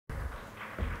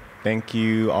Thank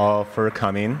you all for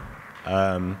coming.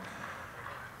 I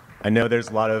know there's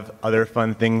a lot of other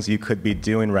fun things you could be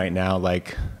doing right now,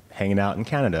 like hanging out in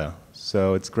Canada.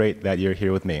 So it's great that you're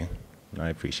here with me. I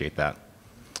appreciate that.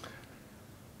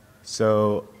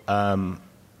 So I'm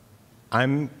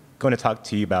going to talk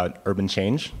to you about urban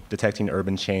change, detecting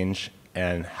urban change,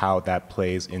 and how that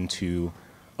plays into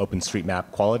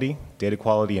OpenStreetMap quality, data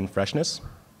quality, and freshness.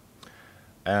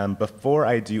 Before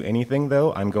I do anything,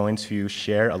 though, I'm going to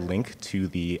share a link to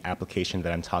the application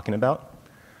that I'm talking about.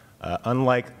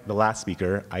 Unlike the last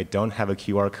speaker, I don't have a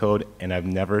QR code, and I've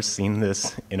never seen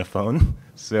this in a phone,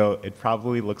 so it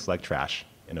probably looks like trash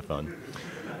in a phone.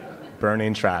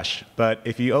 Burning trash. But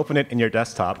if you open it in your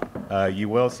desktop, you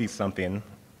will see something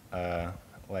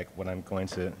like what I'm going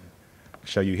to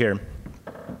show you here.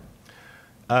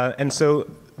 And so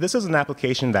this is an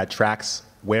application that tracks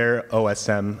where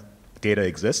OSM data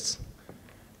exists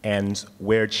and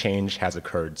where change has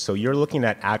occurred. So you're looking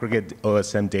at aggregate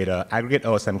OSM data, aggregate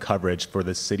OSM coverage for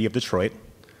the city of Detroit.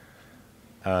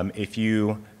 If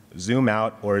you zoom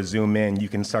out or zoom in, you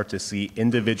can start to see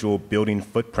individual building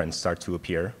footprints start to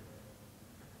appear.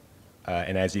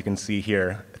 And as you can see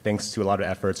here, thanks to a lot of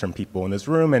efforts from people in this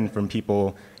room and from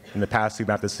people in the past who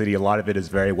mapped the city, a lot of it is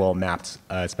very well mapped,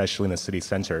 especially in the city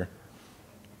center.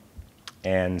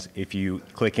 And if you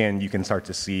click in, you can start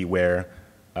to see where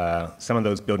some of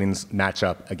those buildings match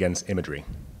up against imagery.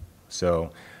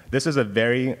 So this is a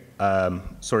very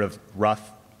sort of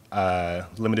rough,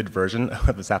 limited version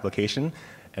of this application.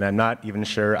 And I'm not even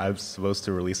sure I'm supposed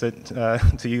to release it to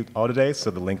you all today,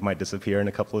 so the link might disappear in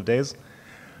a couple of days.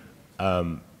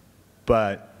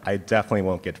 But I definitely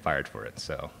won't get fired for it.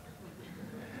 So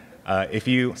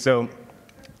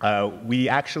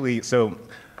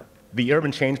the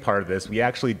urban change part of this, we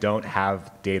actually don't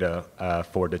have data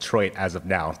for Detroit as of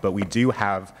now, but we do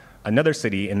have another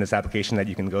city in this application that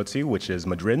you can go to, which is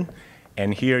Madrid.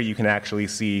 And here you can actually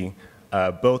see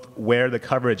both where the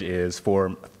coverage is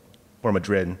for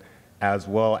Madrid, as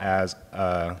well as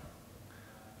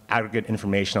aggregate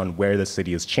information on where the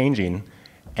city is changing.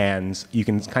 And you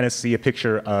can kind of see a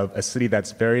picture of a city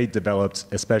that's very developed,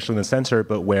 especially in the center,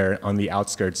 but where on the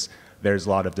outskirts there's a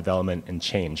lot of development and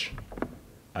change.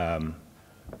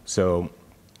 So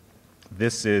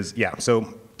this is, yeah, so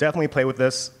definitely play with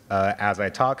this as I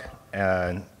talk,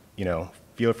 and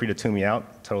feel free to tune me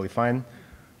out, totally fine,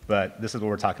 but this is what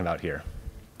we're talking about here.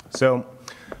 So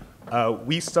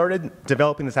we started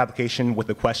developing this application with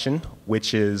a question,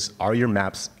 which is, are your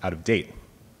maps out of date?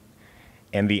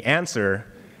 And the answer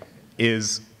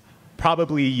is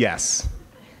probably yes.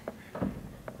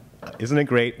 Isn't it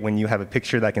great when you have a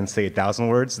picture that can say 1,000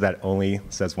 words that only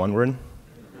says one word?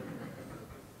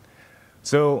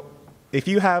 So if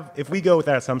we go with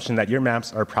that assumption that your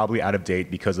maps are probably out of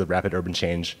date because of rapid urban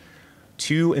change,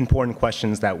 two important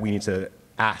questions that we need to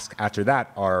ask after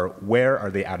that are, where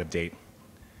are they out of date?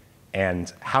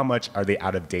 And how much are they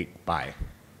out of date by?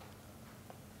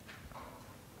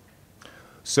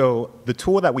 So the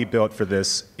tool that we built for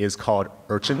this is called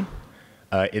Urchn.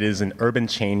 It is an urban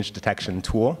change detection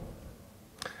tool.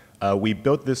 We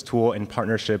built this tool in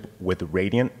partnership with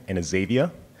Radiant and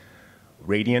Azavia.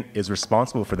 Radiant is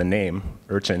responsible for the name,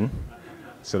 Urchn,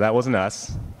 so that wasn't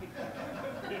us.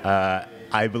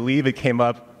 I believe it came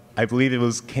up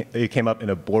in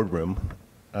a boardroom,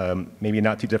 maybe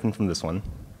not too different from this one.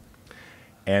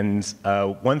 And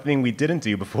one thing we didn't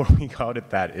do before we called it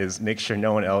that is make sure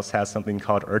no one else has something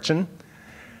called Urchn.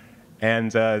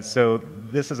 And so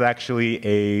this is actually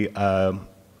a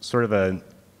sort of a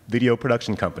video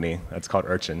production company that's called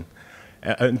Urchn.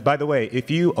 And by the way,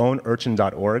 if you own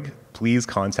urchn.org, please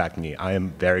contact me. I am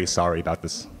very sorry about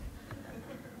this.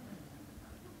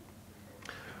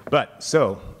 But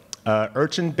so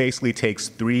Urchn basically takes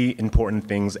three important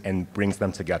things and brings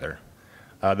them together.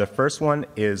 The first one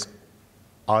is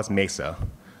OSMesa.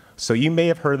 So you may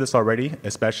have heard this already,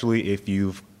 especially if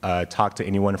you've talked to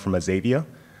anyone from Azavia.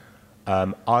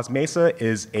 OSMesa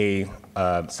is a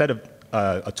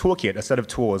toolkit, a set of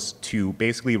tools to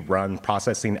basically run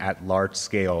processing at large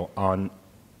scale on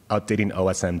updating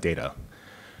OSM data.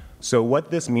 So what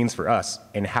this means for us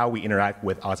and how we interact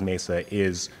with OSMesa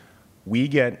is we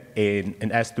get an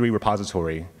S3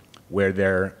 repository where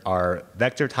there are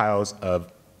vector tiles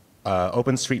of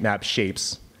OpenStreetMap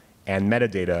shapes and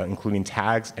metadata, including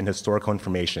tags and historical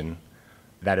information,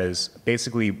 that is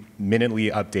basically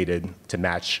minutely updated to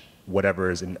match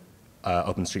whatever is in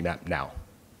OpenStreetMap now.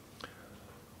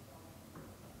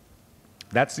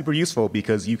 That's super useful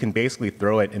because you can basically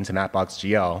throw it into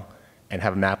Mapbox.gl and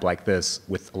have a map like this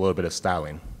with a little bit of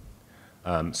styling.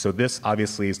 So this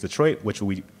obviously is Detroit, which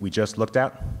we just looked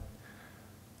at.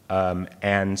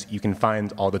 and you can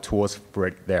find all the tools for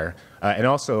it there. And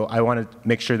also, I want to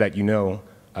make sure that you know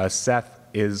Seth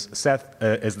is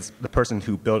the person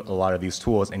who built a lot of these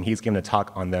tools, and he's giving a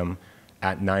talk on them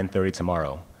at 9:30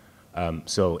 tomorrow.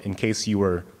 So in case you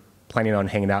were planning on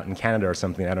hanging out in Canada or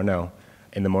something, I don't know,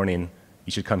 in the morning,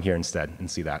 you should come here instead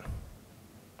and see that.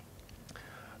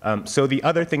 So the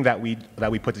other thing that we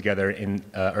put together in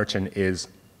Urchn is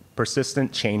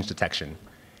persistent change detection.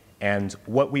 And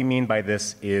what we mean by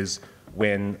this is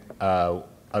when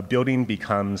a building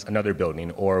becomes another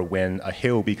building, or when a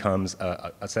hill becomes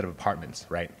a set of apartments,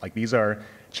 right? Like, these are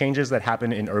changes that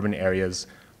happen in urban areas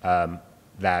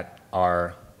that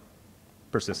are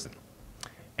persistent.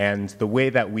 And the way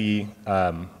that we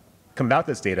come about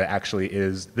this data actually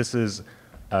is, this is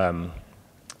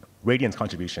Radiant's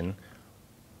contribution.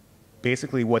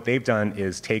 Basically, what they've done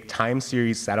is take time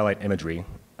series satellite imagery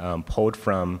pulled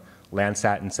from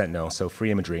Landsat and Sentinel, so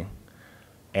free imagery,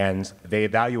 and they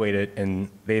evaluate it, and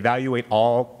they evaluate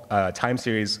all time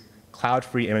series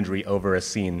cloud-free imagery over a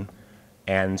scene,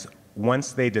 and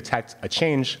once they detect a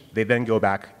change, they then go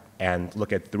back and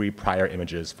look at 3 prior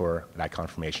images for that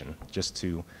confirmation, just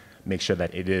to make sure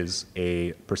that it is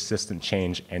a persistent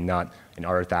change and not an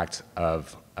artifact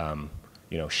of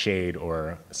shade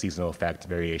or seasonal effect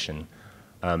variation.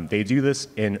 They do this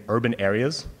in urban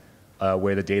areas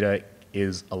where the data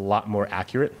is a lot more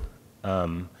accurate.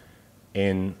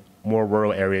 In more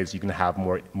rural areas, you can have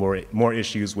more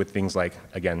issues with things like,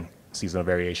 again, seasonal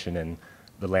variation and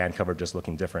the land cover just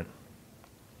looking different.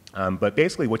 But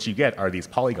basically, what you get are these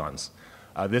polygons.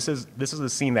 This is a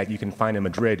scene that you can find in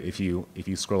Madrid if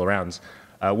you scroll around.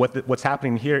 What's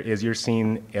happening here is you're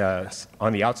seeing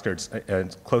on the outskirts,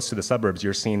 close to the suburbs,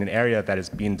 you're seeing an area that is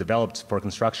being developed for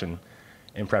construction,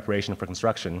 in preparation for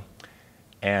construction,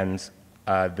 and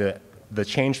the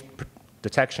change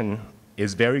detection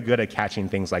is very good at catching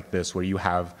things like this, where you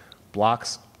have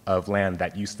blocks of land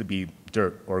that used to be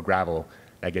dirt or gravel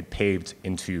that get paved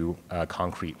into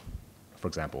concrete, for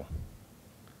example.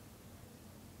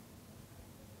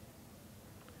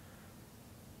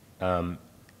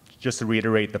 Just to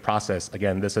reiterate the process,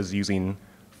 again, this is using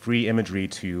free imagery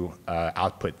to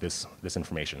output this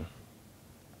information.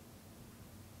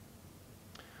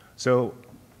 So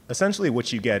essentially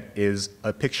what you get is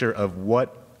a picture of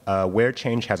where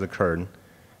change has occurred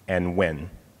and when.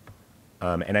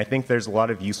 And I think there's a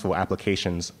lot of useful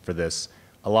applications for this,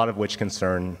 a lot of which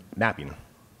concern mapping.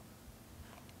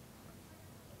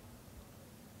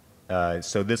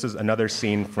 So this is another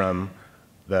scene from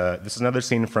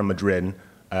Madrid.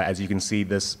 As you can see,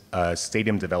 this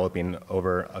stadium developing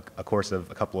over a course of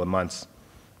a couple of months,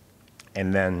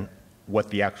 and then what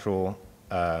the actual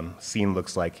scene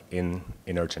looks like in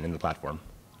Urchn, in the platform.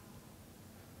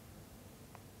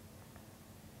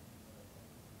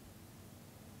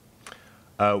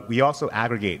 We also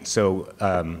aggregate, so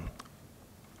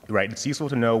right, it's useful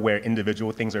to know where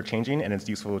individual things are changing, and it's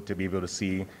useful to be able to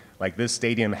see, like, this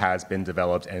stadium has been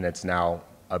developed and it's now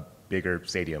a bigger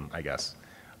stadium, I guess.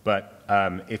 But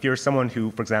if you're someone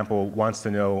who, for example, wants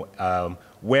to know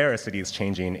where a city is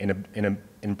changing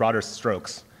in broader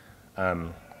strokes,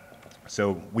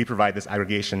 so we provide this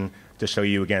aggregation to show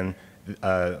you, again,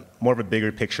 more of a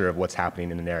bigger picture of what's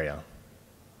happening in an area.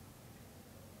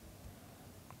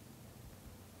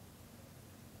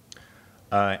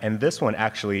 And this one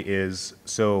actually is,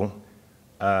 so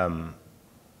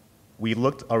we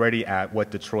looked already at what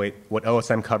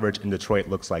OSM coverage in Detroit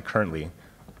looks like currently.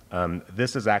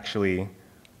 This is actually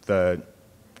the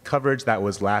coverage that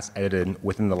was last edited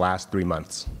within the last 3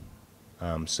 months.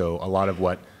 So a lot of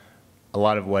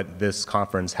what this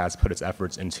conference has put its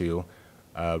efforts into,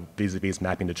 vis-a-vis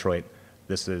mapping Detroit,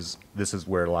 this is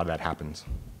where a lot of that happens.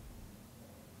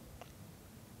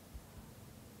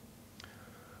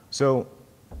 So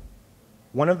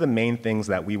one of the main things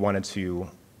that we wanted to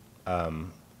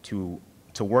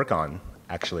work on,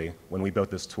 actually, when we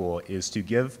built this tool, is to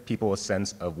give people a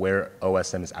sense of where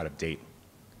OSM is out of date.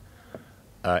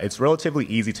 It's relatively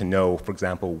easy to know, for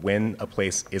example, when a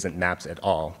place isn't mapped at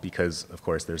all, because, of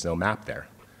course, there's no map there.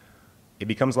 It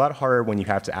becomes a lot harder when you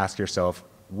have to ask yourself,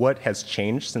 what has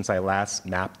changed since I last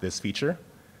mapped this feature?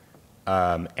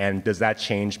 And does that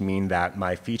change mean that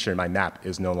my feature, my map,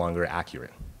 is no longer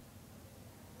accurate?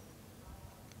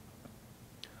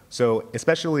 So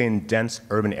especially in dense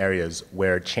urban areas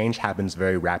where change happens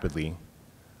very rapidly,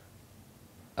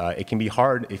 it can be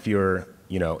hard if you're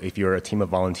a team of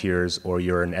volunteers or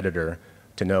you're an editor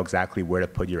to know exactly where to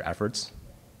put your efforts.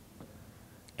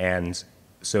 And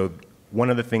so one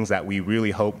of the things that we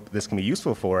really hope this can be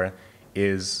useful for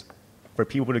is for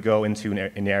people to go into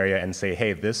an area and say,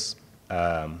 hey, this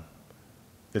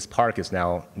this park is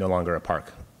now no longer a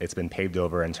park. It's been paved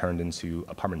over and turned into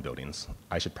apartment buildings.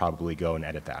 I should probably go and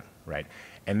edit that, right?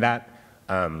 And that,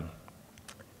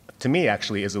 to me,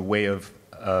 actually, is a way of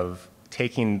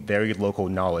taking very local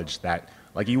knowledge that,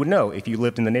 like you would know if you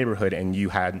lived in the neighborhood and you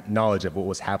had knowledge of what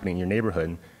was happening in your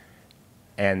neighborhood,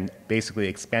 and basically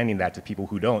expanding that to people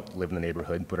who don't live in the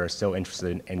neighborhood but are still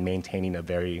interested in maintaining a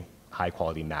very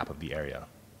high-quality map of the area.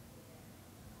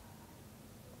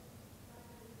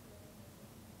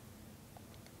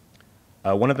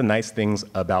 One of the nice things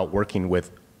about working with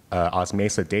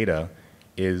OSMesa data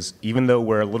is, even though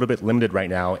we're a little bit limited right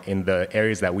now in the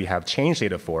areas that we have change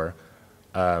data for,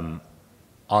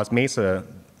 OSMesa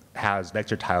has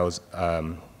vector tiles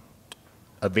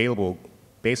available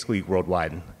basically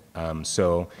worldwide.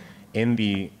 So in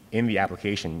the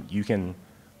application, you can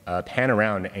pan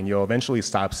around and you'll eventually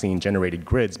stop seeing generated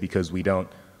grids because we're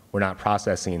not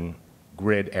processing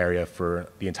grid area for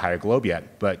the entire globe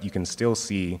yet, but you can still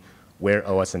see where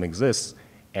OSM exists,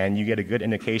 and you get a good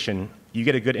indication. You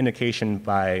get a good indication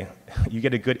by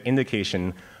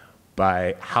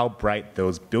how bright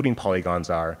those building polygons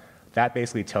are. That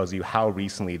basically tells you how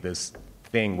recently this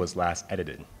thing was last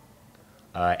edited,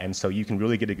 and so you can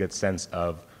really get a good sense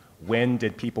of when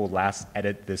did people last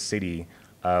edit this city.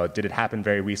 Did it happen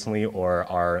very recently, or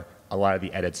are a lot of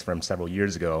the edits from several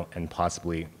years ago and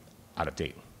possibly out of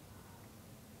date?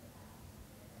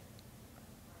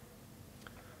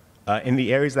 In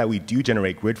the areas that we do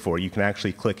generate grid for, you can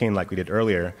actually click in like we did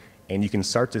earlier, and you can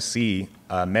start to see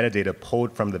metadata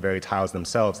pulled from the very tiles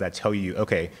themselves that tell you,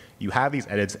 okay, you have these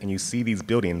edits and you see these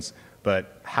buildings,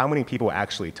 but how many people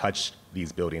actually touched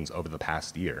these buildings over the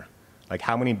past year? Like,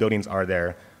 how many buildings are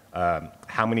there?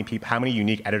 How many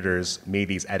unique editors made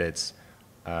these edits?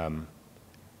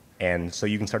 And so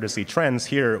you can start to see trends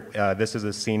here. This is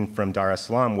a scene from Dar es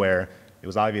Salaam where it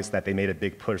was obvious that they made a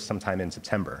big push sometime in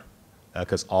September,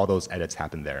 because all those edits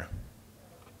happened there.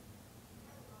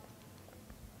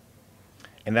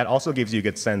 And that also gives you a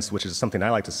good sense, which is something I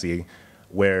like to see,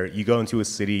 where you go into a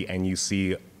city and you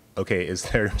see, okay, is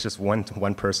there just one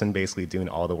person basically doing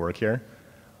all the work here?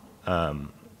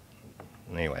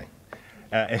 Anyway.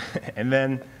 And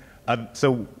then,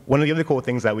 so one of the other cool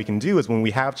things that we can do is when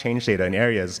we have change data in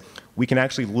areas, we can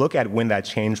actually look at when that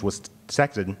change was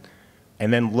detected,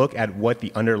 and then look at what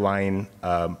the underlying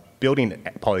building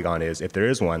polygon is, if there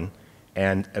is one,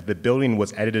 and if the building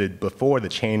was edited before the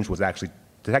change was actually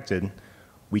detected,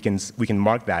 we can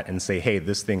mark that and say, hey,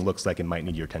 this thing looks like it might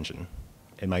need your attention.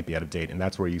 It might be out of date, and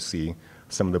that's where you see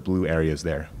some of the blue areas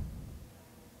there.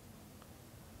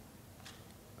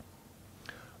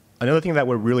 Another thing that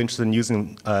we're really interested in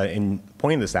using in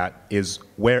pointing this at is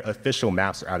where official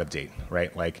maps are out of date,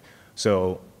 right? Like,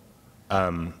 so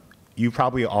you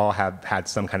probably all have had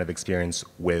some kind of experience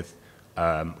with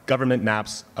government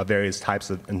maps of various types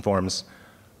and forms.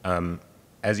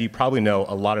 As you probably know,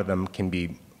 a lot of them can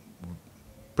be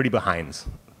pretty behind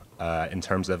in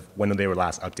terms of when they were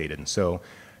last updated. So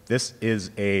this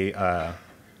is a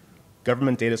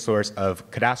government data source of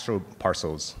cadastral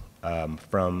parcels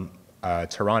from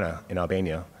Tirana in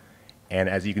Albania. And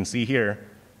as you can see here,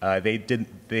 they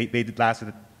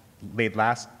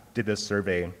last did this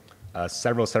survey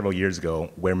several years ago,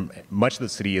 where much of the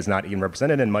city is not even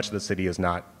represented, and much of the city is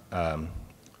not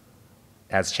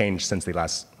has changed since they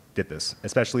last did this.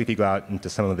 Especially if you go out into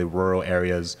some of the rural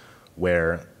areas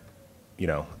where, you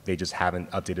know, they just haven't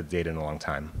updated the data in a long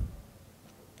time.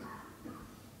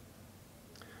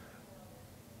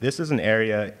 This is an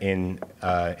area in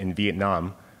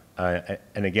Vietnam,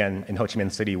 and again in Ho Chi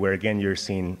Minh City, where again you're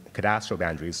seeing cadastral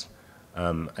boundaries.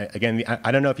 Again,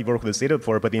 I don't know if you've worked with this data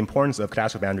before, but the importance of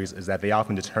cadastral boundaries is that they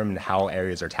often determine how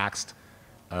areas are taxed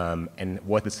and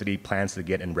what the city plans to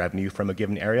get in revenue from a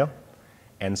given area.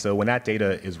 And so when that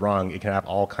data is wrong, it can have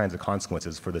all kinds of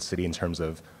consequences for the city in terms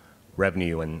of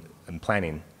revenue and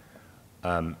planning.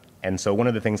 And so one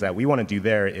of the things that we want to do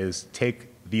there is take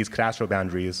these cadastral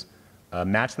boundaries,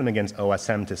 match them against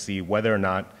OSM to see whether or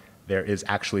not there is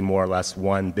actually more or less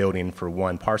one building for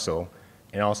one parcel,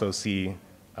 and also see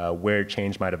where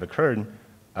change might have occurred,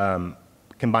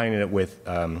 combining it with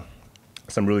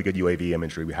some really good UAV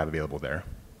imagery we have available there.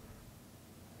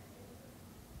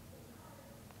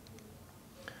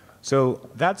 So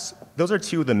those are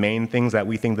two of the main things that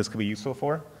we think this could be useful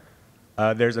for.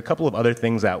 There's a couple of other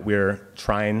things that we're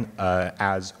trying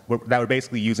that we're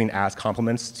basically using as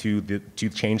complements to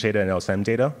change data and OSM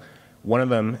data. One of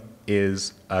them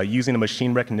is using a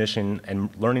machine recognition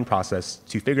and learning process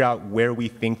to figure out where we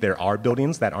think there are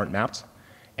buildings that aren't mapped,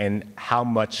 and how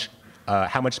much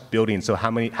buildings, so how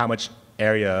much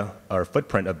area or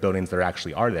footprint of buildings there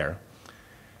actually are there.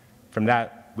 From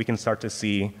that, we can start to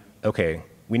see, okay,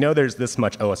 we know there's this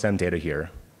much OSM data here,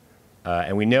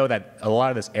 and we know that a lot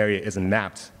of this area isn't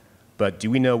mapped, but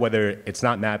do we know whether it's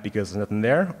not mapped because there's nothing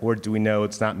there, or do we know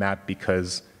it's not mapped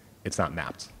because it's not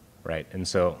mapped, right? And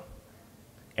so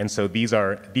these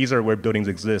are where buildings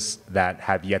exist that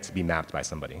have yet to be mapped by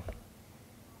somebody.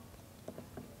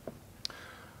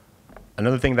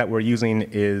 Another thing that we're using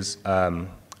is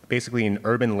basically an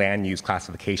urban land use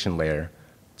classification layer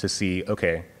to see,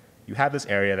 okay, you have this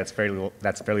area that's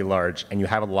fairly large, and you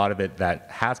have a lot of it that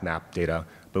has mapped data,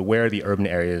 but where are the urban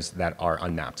areas that are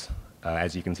unmapped?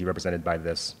 As you can see represented by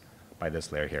this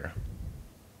layer here.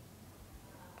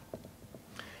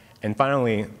 And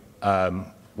finally,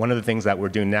 one of the things that we're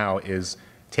doing now is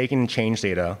taking change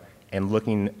data and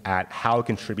looking at how it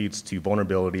contributes to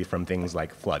vulnerability from things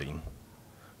like flooding.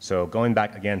 So going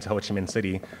back again to Ho Chi Minh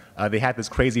City, they had this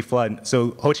crazy flood.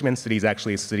 So Ho Chi Minh City is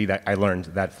actually a city that I learned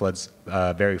that floods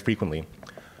very frequently.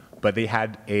 But they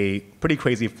had a pretty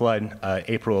crazy flood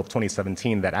April of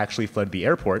 2017 that actually flooded the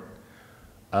airport,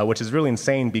 which is really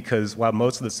insane because while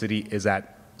most of the city is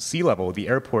at sea level, the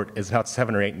airport is about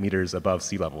 7 or 8 meters above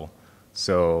sea level.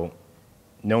 So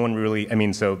no one really,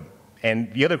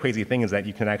 and the other crazy thing is that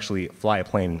you can actually fly a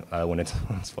plane when it's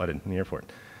flooded in the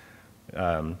airport.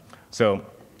 So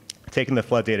taking the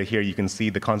flood data here, you can see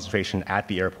the concentration at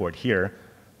the airport here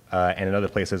and in other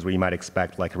places where you might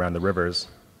expect, like around the rivers.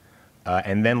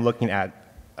 And then looking at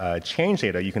change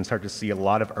data, you can start to see a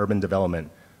lot of urban development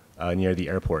near the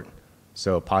airport,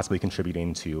 so possibly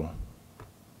contributing to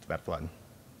that flood.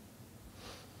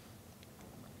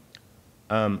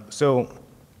 So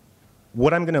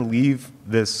what I'm going to leave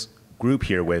this group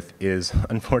here with is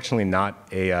unfortunately not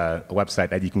a website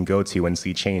that you can go to and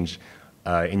see change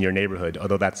in your neighborhood,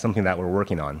 although that's something that we're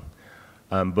working on.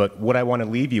 But what I want to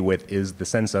leave you with is the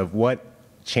sense of what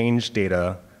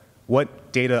data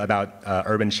about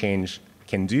urban change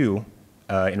can do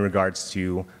in regards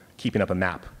to keeping up a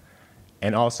map.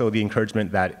 And also the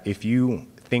encouragement that if you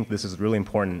think this is really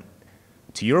important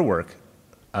to your work,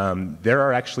 there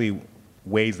are actually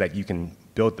ways that you can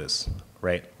build this,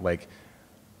 right? Like,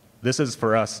 this is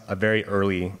for us a very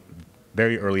early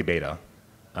beta.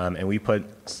 And we put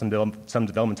some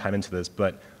development time into this,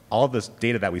 but all of this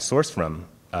data that we source from,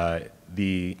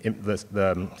 the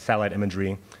satellite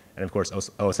imagery, and of course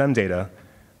OSM data,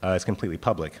 is completely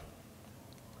public.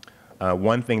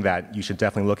 One thing that you should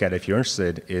definitely look at if you're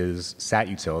interested is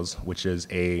SatUtils, which is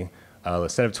a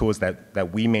set of tools that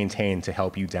we maintain to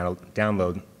help you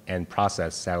download and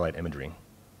process satellite imagery.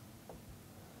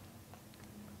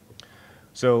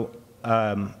 So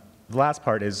the last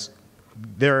part is,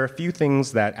 there are a few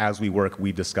things that as we work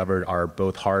we've discovered are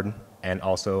both hard and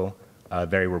also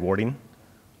very rewarding.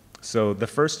 So the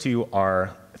first two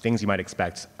are things you might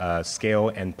expect, scale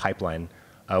and pipeline.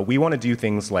 We want to do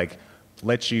things like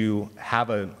let you have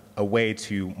a way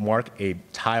to mark a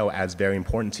tile as very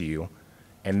important to you,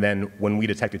 and then when we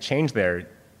detect a change there,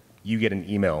 you get an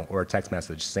email or a text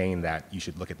message saying that you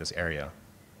should look at this area.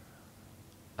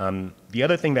 The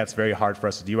other thing that's very hard for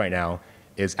us to do right now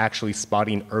is actually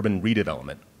spotting urban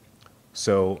redevelopment.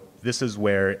 So this is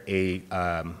where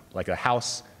like a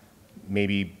house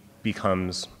maybe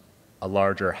becomes a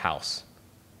larger house,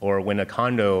 or when a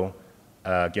condo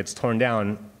gets torn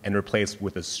down and replaced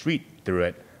with a street through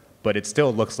it, but it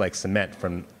still looks like cement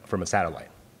from a satellite.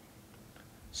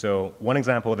 So one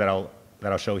example that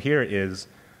I'll show here is,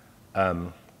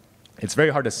 it's very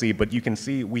hard to see, but you can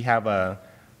see we have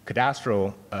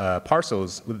cadastral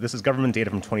parcels. This is government data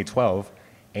from 2012,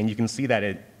 and you can see that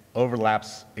it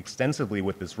overlaps extensively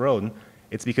with this road.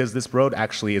 It's because this road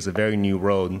actually is a very new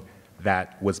road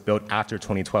that was built after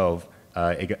 2012.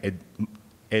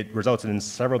 It resulted in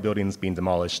several buildings being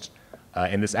demolished,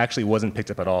 and this actually wasn't picked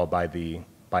up at all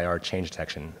by our change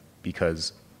detection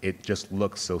because it just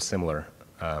looks so similar.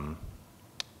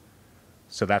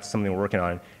 So that's something we're working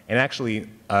on. And actually,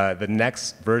 the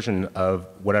next version of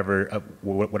whatever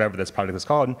this project is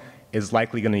called is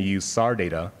likely going to use SAR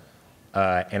data.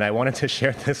 And I wanted to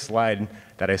share this slide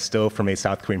that I stole from a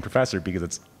South Korean professor because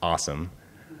it's awesome.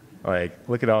 Like,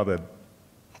 look at all the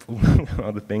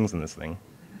all the things in this thing.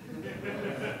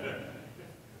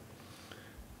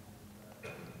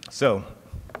 So,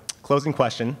 closing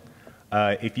question.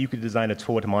 If you could design a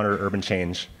tool to monitor urban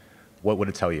change, what would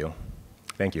it tell you?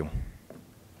 Thank you.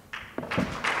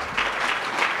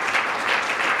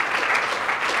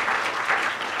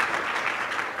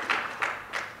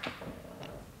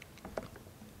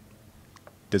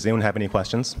 Does anyone have any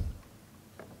questions?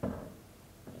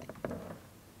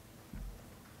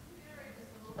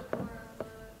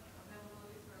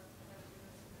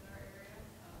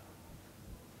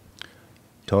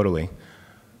 Totally.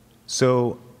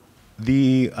 So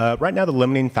right now, the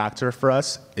limiting factor for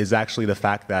us is actually the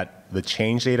fact that the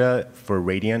change data for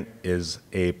Radiant is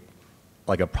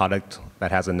like a product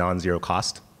that has a non-zero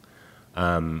cost.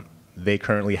 They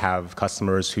currently have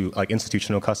customers who, like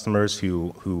institutional customers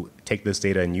who take this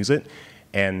data and use it.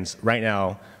 And right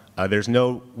now,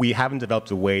 we haven't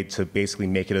developed a way to basically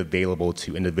make it available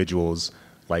to individuals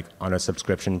like on a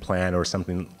subscription plan or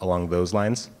something along those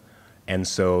lines. And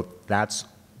so that's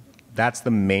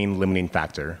the main limiting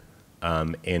factor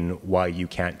in why you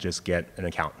can't just get an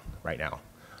account right now.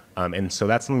 And so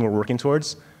that's something we're working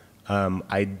towards.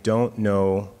 I don't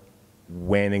know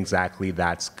when exactly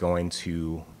that's going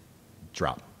to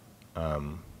drop.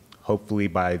 Hopefully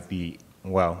by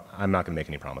well, I'm not going to make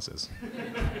any promises.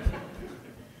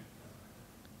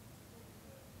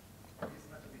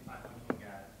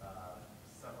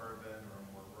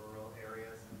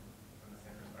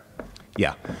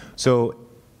 Yeah. So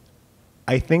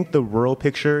I think the rural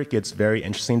picture gets very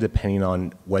interesting depending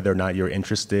on whether or not you're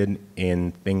interested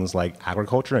in things like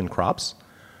agriculture and crops.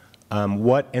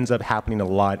 What ends up happening a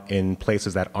lot in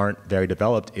places that aren't very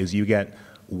developed is you get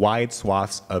wide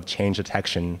swaths of change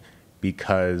detection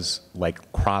because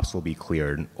like crops will be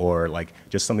cleared or like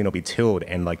just something will be tilled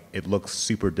and like it looks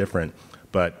super different.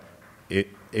 But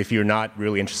if you're not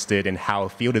really interested in how a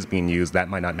field is being used, that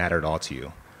might not matter at all to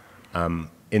you.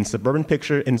 In suburban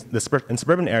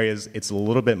areas, it's a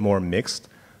little bit more mixed.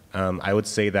 I would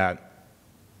say that,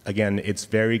 again, it's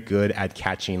very good at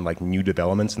catching like new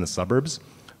developments in the suburbs.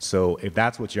 So if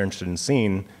that's what you're interested in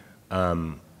seeing,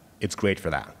 it's great for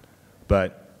that.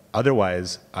 But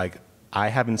otherwise, I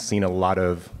haven't seen a lot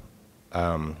of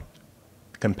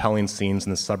compelling scenes in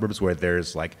the suburbs where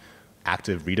there's like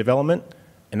active redevelopment,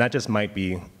 and that just might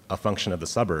be a function of the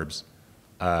suburbs.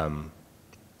 But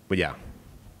yeah.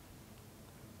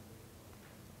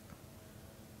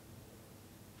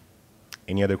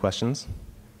 Any other questions?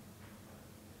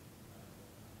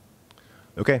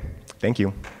 Okay, thank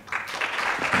you.